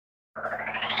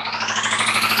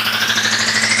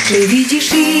Czy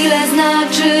widzisz, ile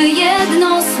znaczy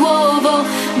jedno słowo?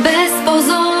 Bez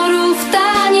pozorów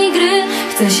taniej gry.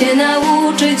 Chcę się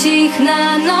nauczyć ich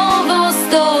na nowo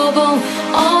z tobą,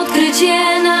 odkryć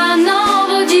je na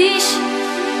nowo dziś.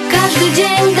 Każdy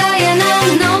dzień daje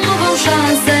nam nową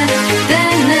szansę.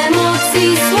 Ten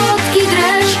emocji słodki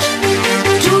dreszcz,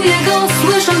 czuję go,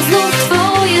 słysząc znów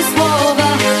twoje słowa.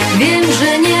 Wiem,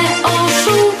 że nie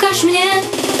oszukasz mnie.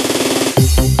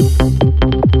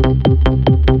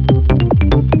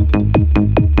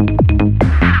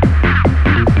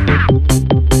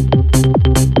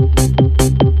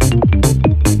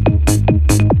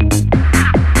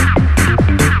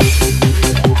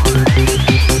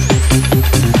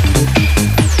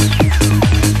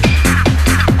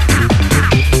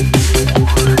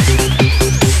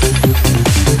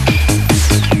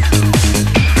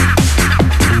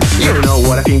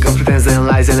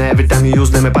 And every time you use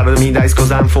them, a part of me dies,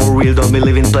 cause I'm for real. Don't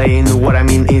believe in playing. What I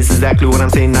mean is exactly what I'm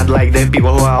saying. Not like the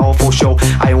people who are all for show.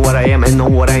 I am what I am and know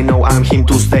what I know. I'm him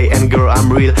to stay, and girl,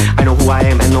 I'm real. I know who I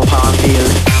am and know how I feel.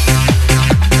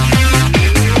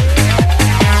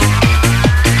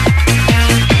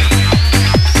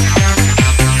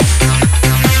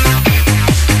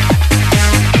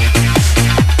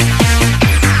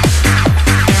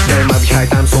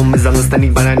 Some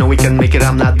misunderstanding, but I know we can make it.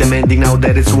 I'm not demanding now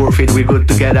that it's worth it. We're good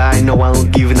together, I know I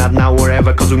won't give it, not now or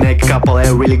ever, cause we make a couple,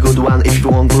 a really good one. If you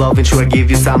want love, then sure I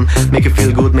give you some. Make you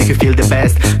feel good, make you feel the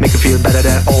best, make you feel better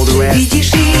than all the rest.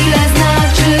 Widzisz, ile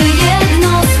znaczy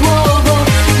jedno słowo?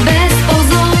 Bez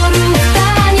pozorów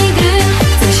taniej gry.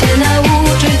 Chcę się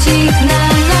nauczyć ich na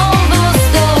nowo z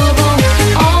tobą,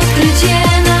 odkryć je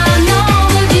na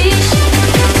nowo dziś.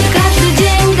 Każdy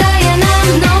dzień daje nam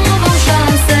nową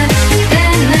szansę.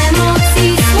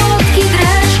 Emocji słodki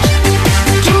dreszcz,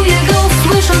 czuję go,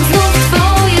 słysząc znów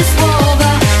twoje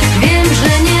słowa. Wiem,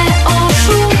 że nie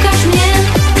oszukasz mnie.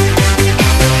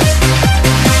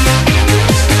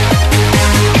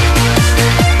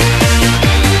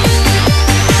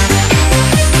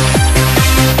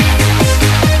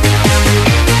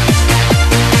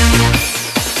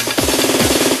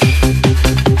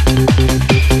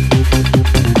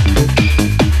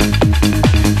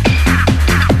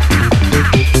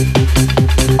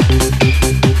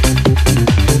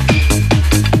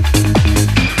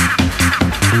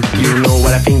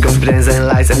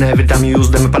 And every time you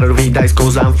use them, a part of it dies,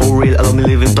 cause I'm for real. I don't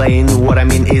believe in playing. What I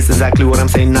mean is exactly what I'm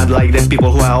saying. Not like the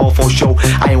people who are all for show.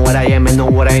 I am what I am and know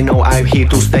what I know. I'm here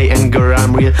to stay, and girl,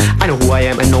 I'm real. I know who I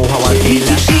am and know how I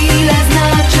feel.